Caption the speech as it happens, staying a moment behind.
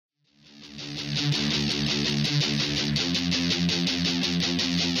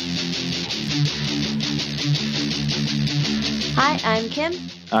Hi, I'm Kim.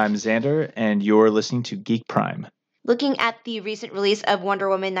 I'm Xander, and you're listening to Geek Prime. Looking at the recent release of Wonder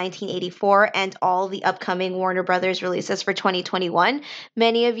Woman 1984 and all the upcoming Warner Brothers releases for 2021,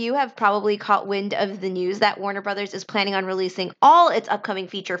 many of you have probably caught wind of the news that Warner Brothers is planning on releasing all its upcoming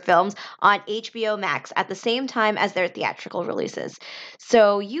feature films on HBO Max at the same time as their theatrical releases.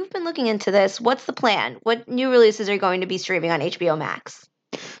 So you've been looking into this. What's the plan? What new releases are going to be streaming on HBO Max?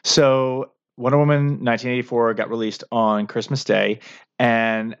 So, Wonder Woman 1984 got released on Christmas Day,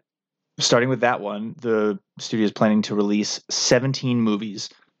 and starting with that one, the studio is planning to release 17 movies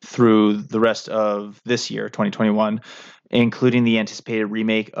through the rest of this year, 2021, including the anticipated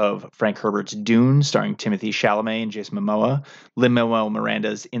remake of Frank Herbert's Dune, starring Timothée Chalamet and Jason Momoa, Lin-Manuel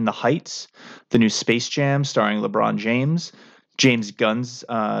Miranda's In the Heights, the new Space Jam, starring LeBron James, James Gunn's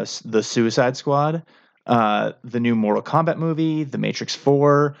The Suicide Squad, the new Mortal Kombat movie, The Matrix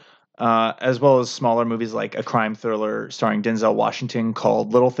 4, as well as smaller movies like a crime thriller starring Denzel Washington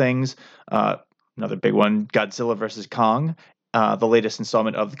called Little Things, another big one, Godzilla vs. Kong, the latest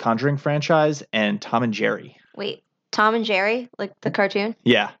installment of the Conjuring franchise, and Tom and Jerry. Wait, Tom and Jerry, like the cartoon?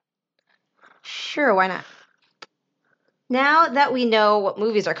 Yeah. Sure, why not? Now that we know what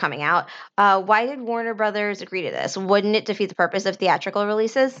movies are coming out, why did Warner Brothers agree to this? Wouldn't it defeat the purpose of theatrical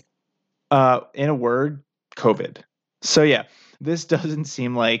releases? In a word, COVID. So yeah, this doesn't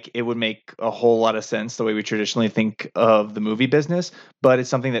seem like it would make a whole lot of sense the way we traditionally think of the movie business, but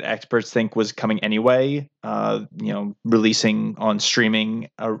it's something that experts think was coming anyway. Releasing on streaming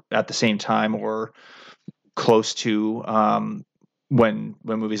at the same time or close to when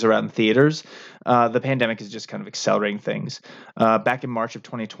movies are out in theaters. The pandemic is just kind of accelerating things. Back in March of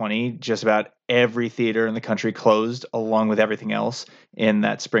 2020, just about every theater in the country closed, along with everything else in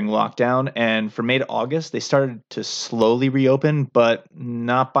that spring lockdown. And from May to August, they started to slowly reopen, but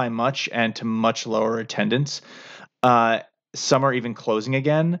not by much and to much lower attendance. Some are even closing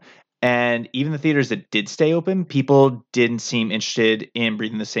again. And even the theaters that did stay open, people didn't seem interested in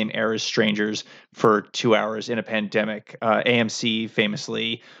breathing the same air as strangers for 2 hours in a pandemic. AMC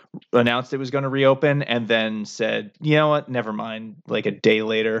famously announced it was going to reopen and then said, you know what, never mind, like a day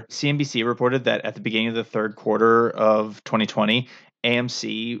later. CNBC reported that at the beginning of the third quarter of 2020,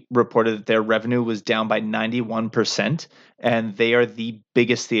 AMC reported that their revenue was down by 91%, and they are the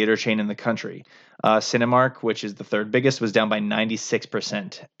biggest theater chain in the country. Cinemark, which is the third biggest, was down by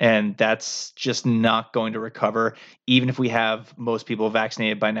 96%. And that's just not going to recover, even if we have most people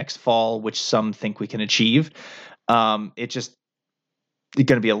vaccinated by next fall, which some think we can achieve. It's going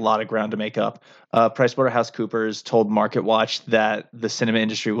to be a lot of ground to make up. PricewaterhouseCoopers told MarketWatch that the cinema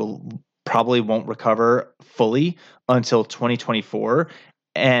industry probably won't recover fully until 2024.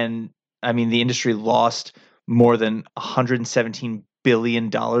 And I mean, the industry lost more than $117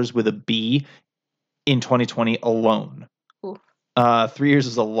 billion with a B in 2020 alone. 3 years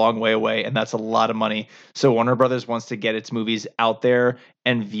is a long way away, and that's a lot of money. So Warner Brothers wants to get its movies out there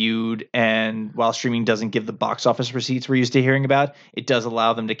and viewed, and while streaming doesn't give the box office receipts we're used to hearing about, it does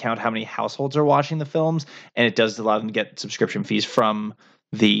allow them to count how many households are watching the films, and it does allow them to get subscription fees from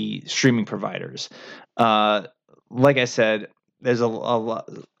the streaming providers. Like I said, there's a lot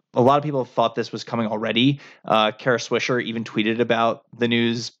of people thought this was coming already. Kara Swisher even tweeted about the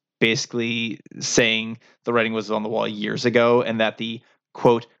news, basically saying the writing was on the wall years ago and that the,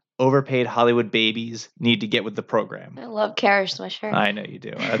 quote, overpaid Hollywood babies need to get with the program. I love Kara Swisher. I know you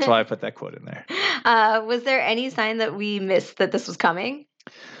do. That's why I put that quote in there. Was there any sign that we missed that this was coming?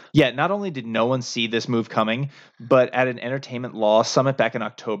 Yeah, not only did no one see this move coming, but at an entertainment law summit back in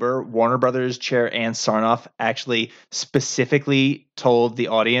October, Warner Brothers chair Ann Sarnoff actually specifically told the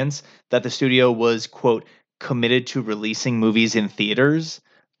audience that the studio was, quote, committed to releasing movies in theaters.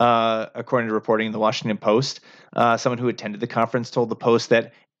 According to reporting in the Washington Post. Someone who attended the conference told the Post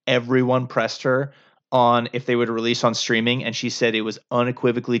that everyone pressed her on if they would release on streaming, and she said it was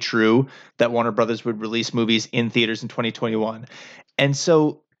unequivocally true that Warner Brothers would release movies in theaters in 2021. And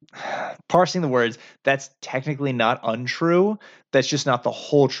so, parsing the words, that's technically not untrue. That's just not the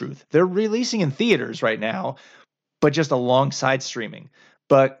whole truth. They're releasing in theaters right now, but just alongside streaming.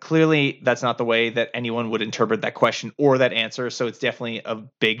 But clearly, that's not the way that anyone would interpret that question or that answer. So it's definitely a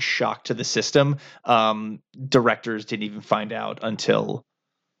big shock to the system. Directors didn't even find out until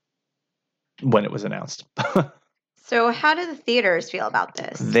when it was announced. So how do the theaters feel about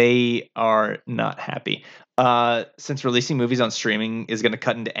this? They are not happy. Since releasing movies on streaming is going to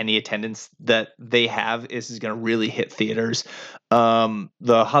cut into any attendance that they have, this is going to really hit theaters. The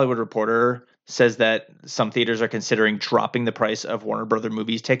Hollywood Reporter says that some theaters are considering dropping the price of Warner Brother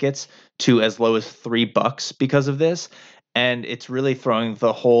movies tickets to as low as $3 because of this. And it's really throwing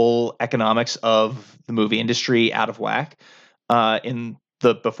the whole economics of the movie industry out of whack. In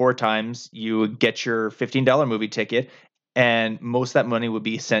the before times, you would get your $15 movie ticket, and most of that money would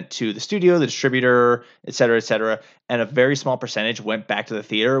be sent to the studio, the distributor, et cetera, et cetera. And a very small percentage went back to the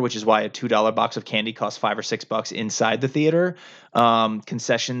theater, which is why a $2 box of candy costs $5 or $6 inside the theater.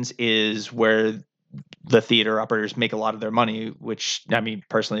 Concessions is where the theater operators make a lot of their money, which I mean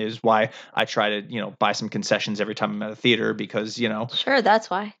personally is why I try to, buy some concessions every time I'm at a theater because, Sure, that's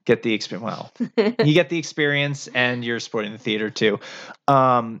why. get the experience. Well, you get the experience and you're supporting the theater too.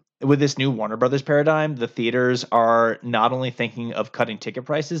 With this new Warner Brothers paradigm, the theaters are not only thinking of cutting ticket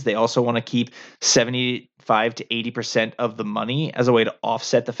prices, they also want to keep 75 to 80% of the money as a way to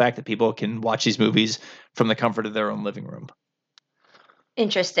offset the fact that people can watch these movies from the comfort of their own living room.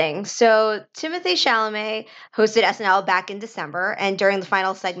 Interesting. So Timothée Chalamet hosted SNL back in December, and during the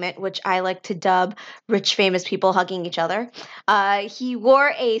final segment, which I like to dub "Rich Famous People Hugging Each Other," he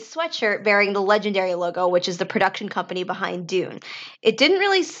wore a sweatshirt bearing the Legendary logo, which is the production company behind Dune. It didn't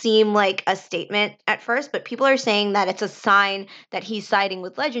really seem like a statement at first, but people are saying that it's a sign that he's siding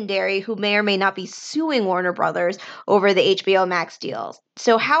with Legendary, who may or may not be suing Warner Brothers over the HBO Max deals.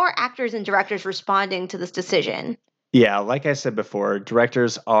 So, how are actors and directors responding to this decision? Yeah, like I said before,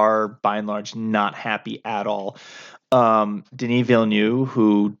 directors are by and large not happy at all. Denis Villeneuve,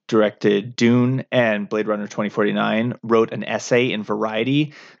 who directed Dune and Blade Runner 2049, wrote an essay in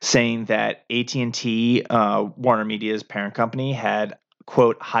Variety saying that AT&T, Warner Media's parent company, had,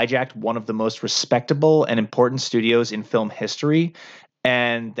 quote, hijacked one of the most respectable and important studios in film history,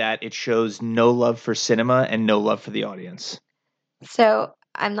 and that it shows no love for cinema and no love for the audience. So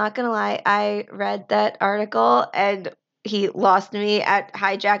I'm not gonna lie, I read that article and he lost me at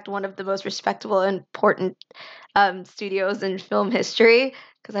hijacked one of the most respectable and important studios in film history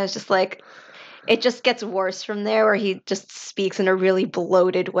because I was just like, it just gets worse from there where he just speaks in a really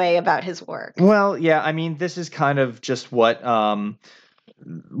bloated way about his work. Well, yeah, I mean, this is kind of just what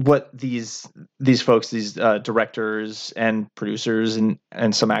these folks, these directors and producers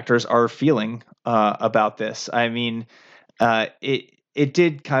and some actors are feeling about this. I mean, it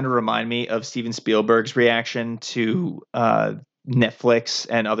did kind of remind me of Steven Spielberg's reaction to Netflix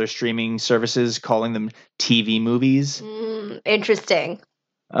and other streaming services calling them TV movies. Interesting.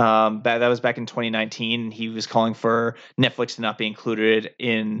 That was back in 2019. He was calling for Netflix to not be included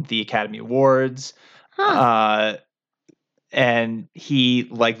in the Academy Awards. Huh. And he,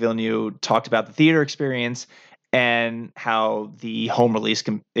 like Villeneuve, talked about the theater experience and how the home release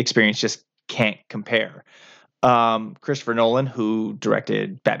experience just can't compare. Christopher Nolan, who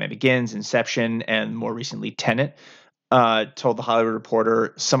directed Batman Begins, Inception, and more recently Tenet, told the Hollywood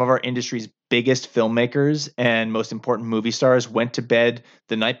Reporter, some of our industry's biggest filmmakers and most important movie stars went to bed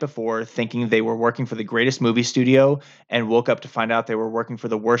the night before thinking they were working for the greatest movie studio and woke up to find out they were working for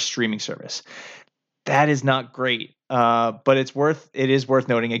the worst streaming service. That is not great, but it is worth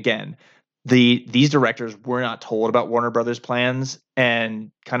noting again. These directors were not told about Warner Brothers plans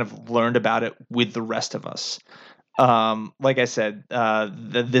and kind of learned about it with the rest of us. Like I said,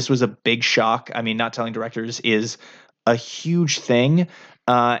 this was a big shock. I mean, not telling directors is a huge thing,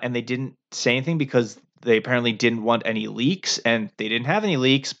 and they didn't say anything because they apparently didn't want any leaks, and they didn't have any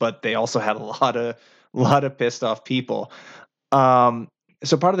leaks, but they also had a lot of pissed off people.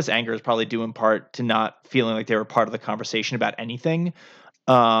 So part of this anger is probably due in part to not feeling like they were part of the conversation about anything.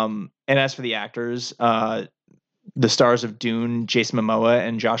 And as for the actors, the stars of Dune, Jason Momoa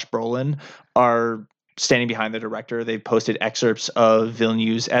and Josh Brolin, are standing behind the director. They've posted excerpts of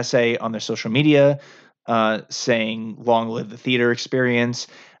Villeneuve's essay on their social media, saying "Long live the theater experience."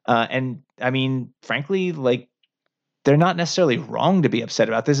 And I mean, frankly, like they're not necessarily wrong to be upset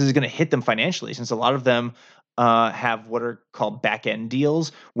about this. This is going to hit them financially, since a lot of them have what are called back end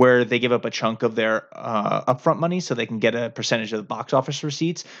deals, where they give up a chunk of their upfront money so they can get a percentage of the box office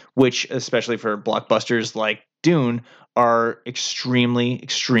receipts, which, especially for blockbusters like Dune, are extremely,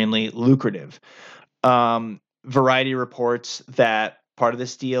 extremely lucrative. Variety reports that part of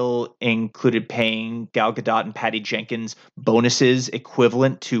this deal included paying Gal Gadot and Patty Jenkins bonuses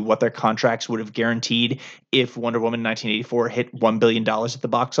equivalent to what their contracts would have guaranteed if Wonder Woman 1984 hit $1 billion at the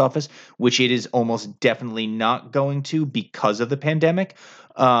box office, which it is almost definitely not going to because of the pandemic,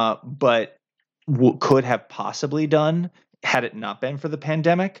 but could have possibly done had it not been for the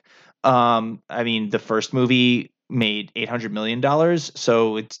pandemic. I mean, the first movie made $800 million,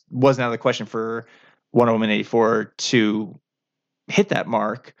 so it wasn't out of the question for Wonder Woman 84 to hit that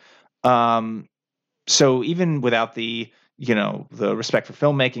mark. So even without the respect for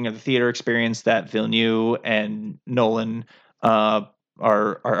filmmaking or the theater experience that Villeneuve and Nolan are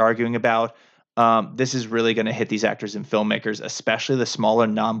arguing about, this is really going to hit these actors and filmmakers, especially the smaller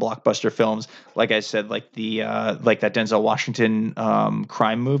non-blockbuster films. Like I said, like that Denzel Washington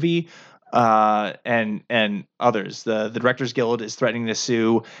crime movie, and others. The Directors Guild is threatening to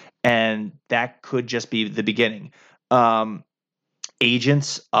sue, and that could just be the beginning.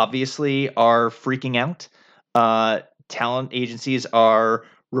 Agents obviously are freaking out. Talent agencies are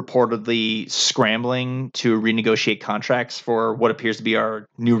reportedly scrambling to renegotiate contracts for what appears to be our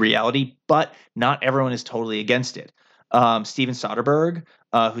new reality, but not everyone is totally against it. Steven Soderbergh,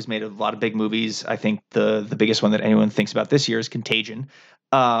 who's made a lot of big movies, I think the biggest one that anyone thinks about this year is Contagion,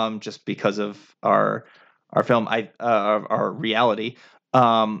 just because of our film, our reality.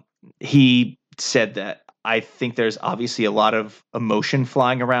 He said that I think there's obviously a lot of emotion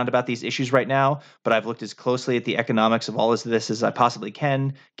flying around about these issues right now, but I've looked as closely at the economics of all of this as I possibly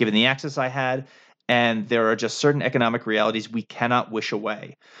can, given the access I had. And there are just certain economic realities we cannot wish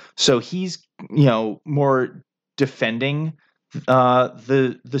away. So he's, more defending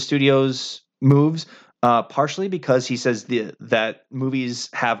the studio's moves, partially because he says that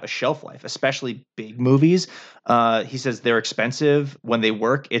movies have a shelf life, especially big movies. He says they're expensive when they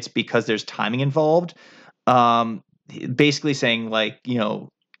work. It's because there's timing involved. Um, Basically saying, like,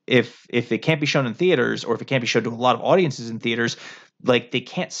 if it can't be shown in theaters, or if it can't be shown to a lot of audiences in theaters, like, they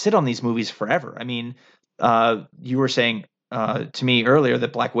can't sit on these movies forever. I mean, you were saying to me earlier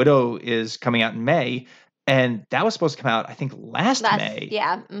that Black Widow is coming out in May, and that was supposed to come out, I think, last May.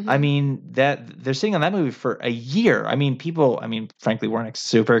 Yeah. I mean, that they're sitting on that movie for a year. I mean, people, frankly, weren't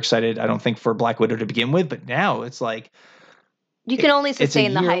super excited, I don't think, for Black Widow to begin with, but now it's like you can only it's a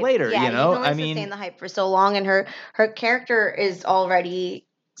sustain the year hype. later, Yeah, you know? you can only sustain the hype for so long, and her character is already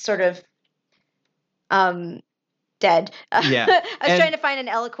sort of dead. Yeah. I was trying to find an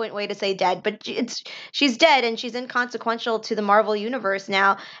eloquent way to say dead, but she's dead, and she's inconsequential to the Marvel universe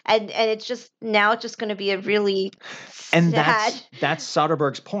now, and it's just going to be a really and sad. that's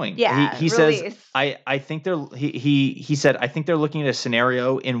Soderbergh's point. Yeah, he says I think they're he said I think they're looking at a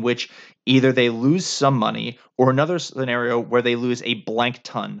scenario in which either they lose some money, or another scenario where they lose a blank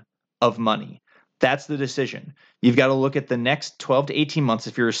ton of money. That's the decision. You've got to look at the next 12 to 18 months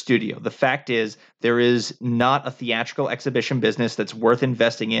if you're a studio. The fact is, there is not a theatrical exhibition business that's worth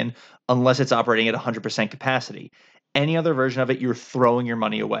investing in unless it's operating at 100% capacity. Any other version of it, you're throwing your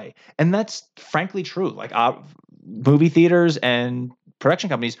money away. And that's frankly true. Like, movie theaters and production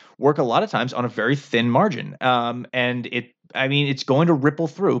companies work a lot of times on a very thin margin. And it's going to ripple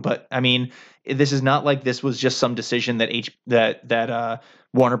through, but this is not like this was just some decision that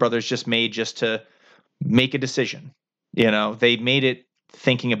Warner Brothers just made just to make a decision. They made it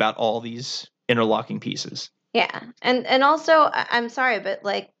thinking about all these interlocking pieces. Yeah. And also, I'm sorry, but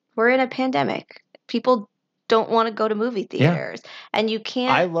like, we're in a pandemic. People don't want to go to movie theaters, and you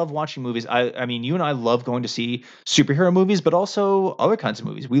can't. I love watching movies. I mean, you and I love going to see superhero movies, but also other kinds of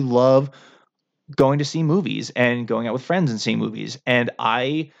movies. We love going to see movies and going out with friends and seeing movies. And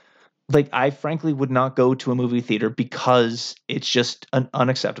I frankly would not go to a movie theater because it's just an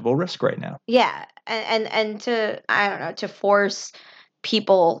unacceptable risk right now. Yeah. And to, I don't know, to force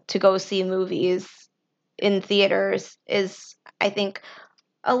people to go see movies in theaters is, I think,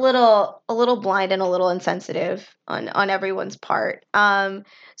 a little blind and a little insensitive on everyone's part.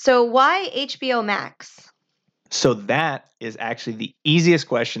 So why HBO Max? So that is actually the easiest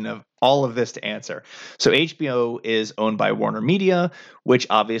question of all of this to answer. So HBO is owned by Warner Media, which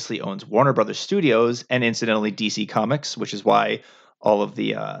obviously owns Warner Brothers Studios, and incidentally DC Comics, which is why all of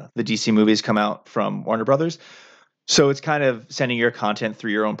the DC movies come out from Warner Brothers. So it's kind of sending your content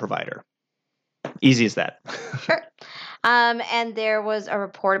through your own provider. Easy as that. Sure. And there was a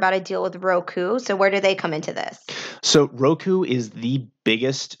report about a deal with Roku. So where do they come into this? So Roku is the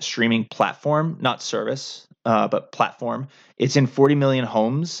biggest streaming platform, not service, but platform. It's in 40 million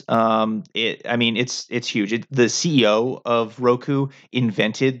homes. It's huge. The CEO of Roku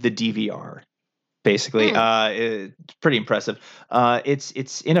invented the DVR. Basically, it's pretty impressive.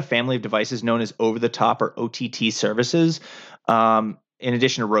 It's in a family of devices known as over-the-top or OTT services. In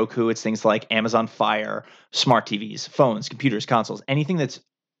addition to Roku, it's things like Amazon Fire, smart TVs, phones, computers, consoles, anything that's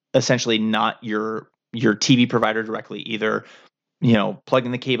essentially not your TV provider directly, either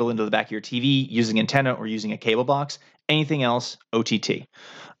plugging the cable into the back of your TV, using antenna, or using a cable box. Anything else, OTT.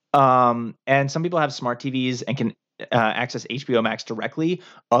 And some people have smart TVs and can access HBO Max directly.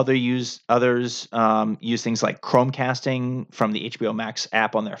 Others use things like Chromecasting from the HBO Max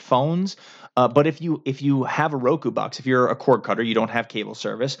app on their phones. But if you have a Roku box, if you're a cord cutter, you don't have cable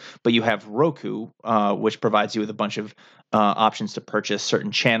service, but you have Roku, which provides you with a bunch of options to purchase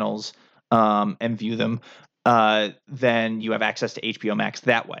certain channels and view them, then you have access to HBO Max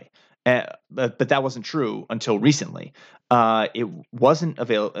that way. But that wasn't true until recently. It wasn't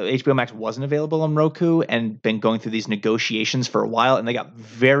available. HBO Max wasn't available on Roku, and been going through these negotiations for a while, and they got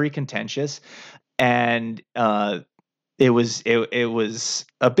very contentious. And it was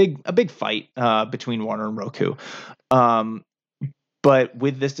a big fight between Warner and Roku. Um, but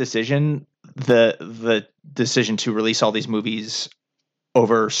with this decision, the decision to release all these movies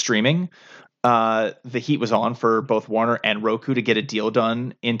over streaming, the heat was on for both Warner and Roku to get a deal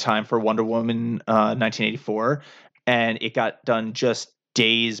done in time for Wonder Woman 1984, and it got done just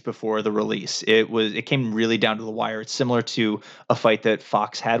days before the release. It came really down to the wire. It's similar to a fight that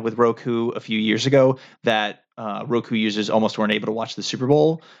Fox had with Roku a few years ago, that Roku users almost weren't able to watch the Super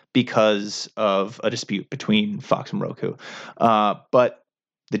Bowl because of a dispute between Fox and Roku. But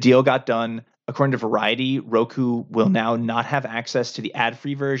the deal got done. According to Variety, Roku will now not have access to the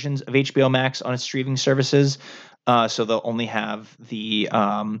ad-free versions of HBO Max on its streaming services, so they'll only have the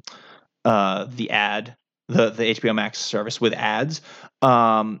HBO Max service with ads,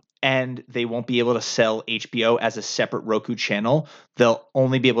 and they won't be able to sell HBO as a separate Roku channel. They'll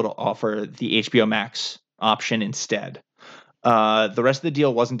only be able to offer the HBO Max option instead. The rest of the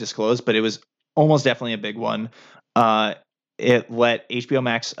deal wasn't disclosed, but it was almost definitely a big one. It let HBO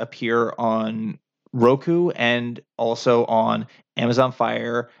Max appear on Roku and also on Amazon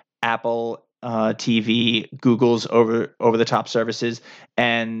Fire, Apple TV, Google's over the top services,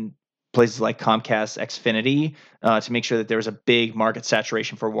 and places like Comcast Xfinity, to make sure that there was a big market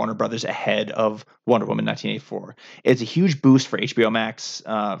saturation for Warner Brothers ahead of Wonder Woman 1984. It's a huge boost for HBO Max,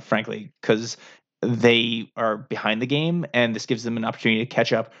 frankly, because they are behind the game, and this gives them an opportunity to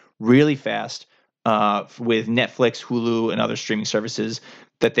catch up really fast with Netflix, Hulu, and other streaming services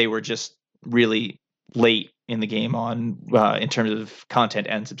that they were just really late in the game on, in terms of content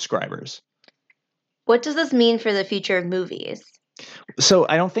and subscribers. What does this mean for the future of movies? So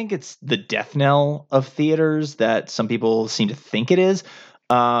I don't think it's the death knell of theaters that some people seem to think it is,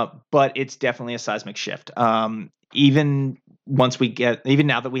 but it's definitely a seismic shift. Even now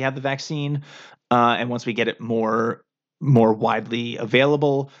that we have the vaccine, and once we get it more widely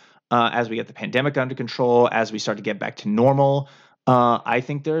available, as we get the pandemic under control, as we start to get back to normal, I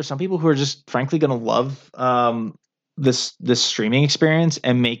think there are some people who are just frankly going to love this streaming experience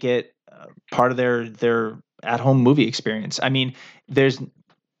and make it part of their at home movie experience. I mean, there's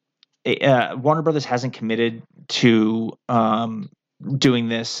Warner Brothers hasn't committed to doing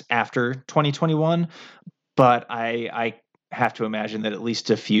this after 2021, but I have to imagine that at least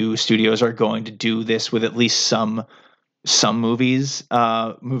a few studios are going to do this with at least some movies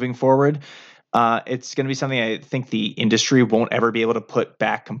moving forward. It's going to be something I think the industry won't ever be able to put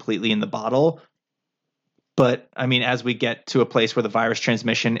back completely in the bottle. But I mean, as we get to a place where the virus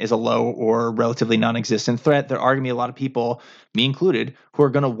transmission is a low or relatively non-existent threat, there are going to be a lot of people, me included, who are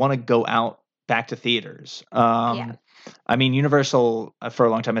going to want to go out back to theaters. Yeah. I mean, Universal for a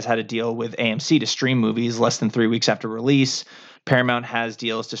long time has had a deal with AMC to stream movies less than 3 weeks after release. Paramount has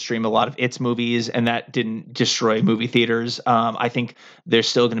deals to stream a lot of its movies, and that didn't destroy movie theaters. I think there's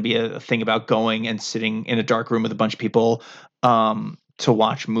still going to be a thing about going and sitting in a dark room with a bunch of people to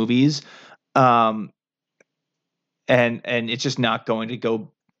watch movies. And it's just not going to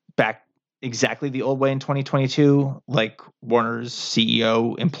go back exactly the old way in 2022, like Warner's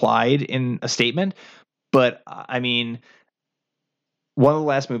CEO implied in a statement. But I mean, one of the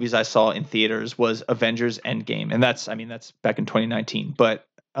last movies I saw in theaters was Avengers Endgame, and that's back in 2019. But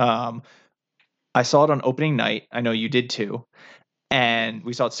I saw it on opening night. I know you did too, and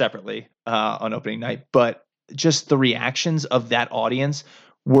we saw it separately on opening night. But just the reactions of that audience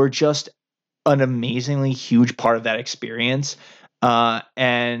were just an amazingly huge part of that experience.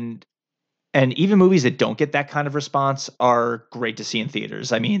 And even movies that don't get that kind of response are great to see in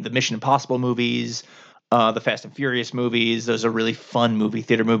theaters. I mean, the Mission Impossible movies, the Fast and Furious movies, those are really fun movie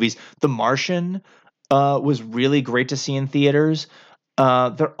theater movies. The Martian was really great to see in theaters.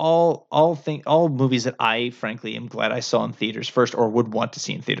 They're all movies that I frankly am glad I saw in theaters first, or would want to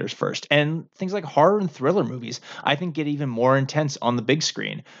see in theaters first. And things like horror and thriller movies, I think, get even more intense on the big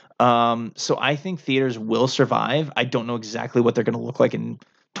screen. So I think theaters will survive. I don't know exactly what they're going to look like in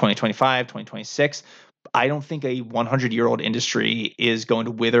 2025, 2026. I don't think a 100-year-old industry is going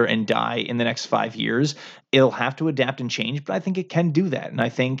to wither and die in the next 5 years. It'll have to adapt and change, but I think it can do that. And I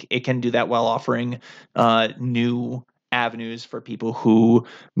think it can do that while offering new avenues for people who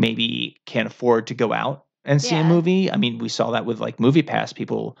maybe can't afford to go out and see a movie. I mean, we saw that with like Movie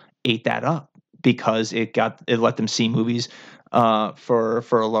People ate that up because it let them see movies for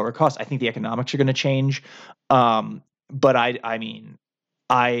a lower cost. I think the economics are going to change. But I mean,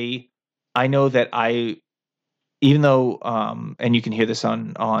 I know that even though, and you can hear this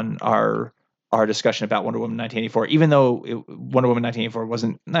on our discussion about Wonder Woman 1984, even though Wonder Woman 1984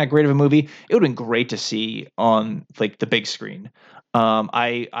 wasn't that great of a movie, it would have been great to see on like the big screen.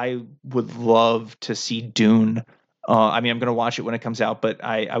 I would love to see Dune. I mean, I'm going to watch it when it comes out, but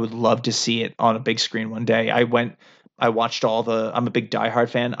I would love to see it on a big screen one day. I watched I'm a big Die Hard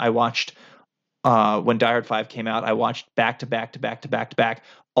fan. I watched when Die Hard 5 came out, I watched back to back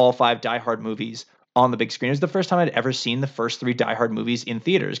all 5 Die Hard movies on the big screen. It was the first time I'd ever seen the first 3 Die Hard movies in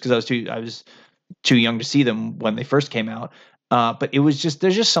theaters because I was too young to see them when they first came out. But it was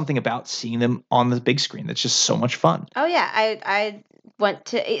there's just something about seeing them on the big screen that's just so much fun. Oh yeah, I went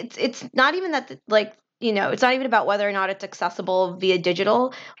to it's not even that like it's not even about whether or not it's accessible via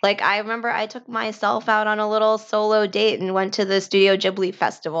digital. Like I remember I took myself out on a little solo date and went to the Studio Ghibli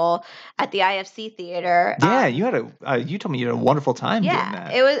Festival at the IFC Theater. Yeah, you told me you had a wonderful time doing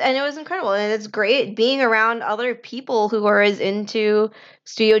that. It was incredible, and it's great being around other people who are as into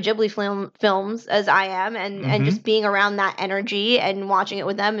Studio Ghibli films as I am, and just being around that energy and watching it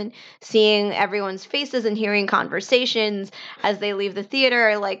with them and seeing everyone's faces and hearing conversations as they leave the theater,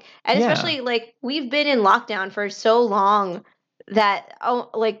 especially like we've been in lockdown for so long that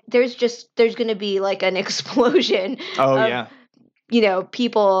there's going to be like an explosion of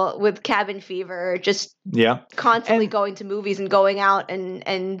people with cabin fever just constantly going to movies and going out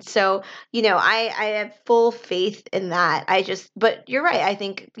and so I have full faith in that. But you're right. I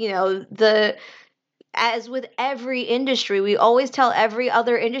think as with every industry, we always tell every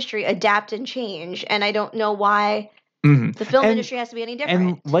other industry adapt and change, and I don't know why the film industry has to be any different.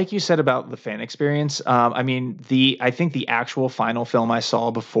 And like you said about the fan experience, I mean, I think the actual final film I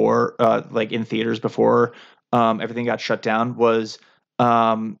saw before, like in theaters before everything got shut down was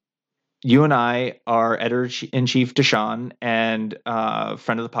you and I, our editor-in-chief, Deshaun, and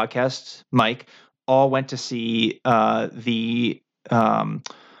friend of the podcast, Mike, all went to see the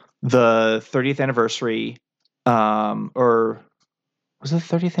 30th anniversary, or was it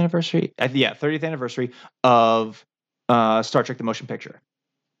the 30th anniversary? 30th anniversary of Star Trek: The Motion Picture.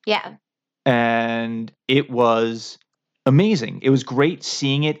 Yeah. And it was amazing. It was great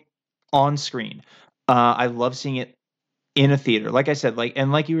seeing it on screen. I love seeing it in a theater. Like I said,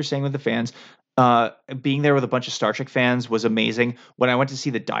 like you were saying with the fans, being there with a bunch of Star Trek fans was amazing. When I went to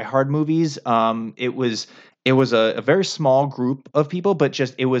see the Die Hard movies, it was a very small group of people, but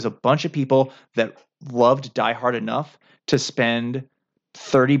it was a bunch of people that loved Die Hard enough to spend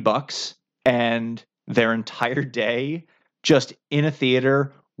 $30 and their entire day just in a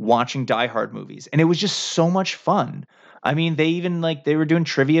theater watching Die Hard movies. And it was just so much fun. I mean, they even they were doing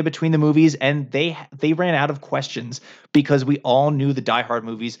trivia between the movies, and they ran out of questions because we all knew the Die Hard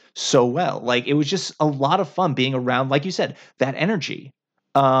movies so well. Like, it was just a lot of fun being around, like you said, that energy.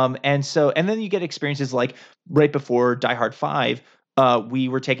 And then you get experiences like right before Die Hard 5, we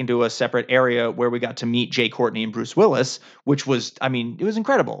were taken to a separate area where we got to meet Jai Courtney and Bruce Willis, which was, I mean, it was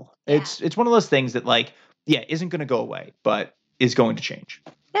incredible. Yeah. It's one of those things that isn't going to go away, but is going to change.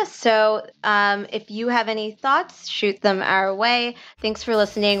 Yes. So if you have any thoughts, shoot them our way. Thanks for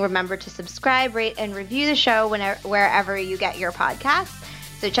listening. Remember to subscribe, rate, and review the show wherever you get your podcasts.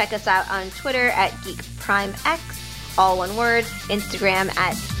 So check us out on Twitter at GeekPrimeX, all one word, Instagram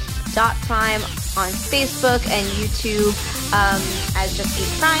at @.prime, on Facebook and YouTube as just Geek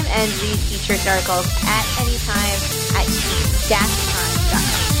Prime, and read featured articles at any time at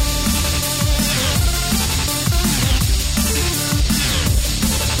geek-prime.com.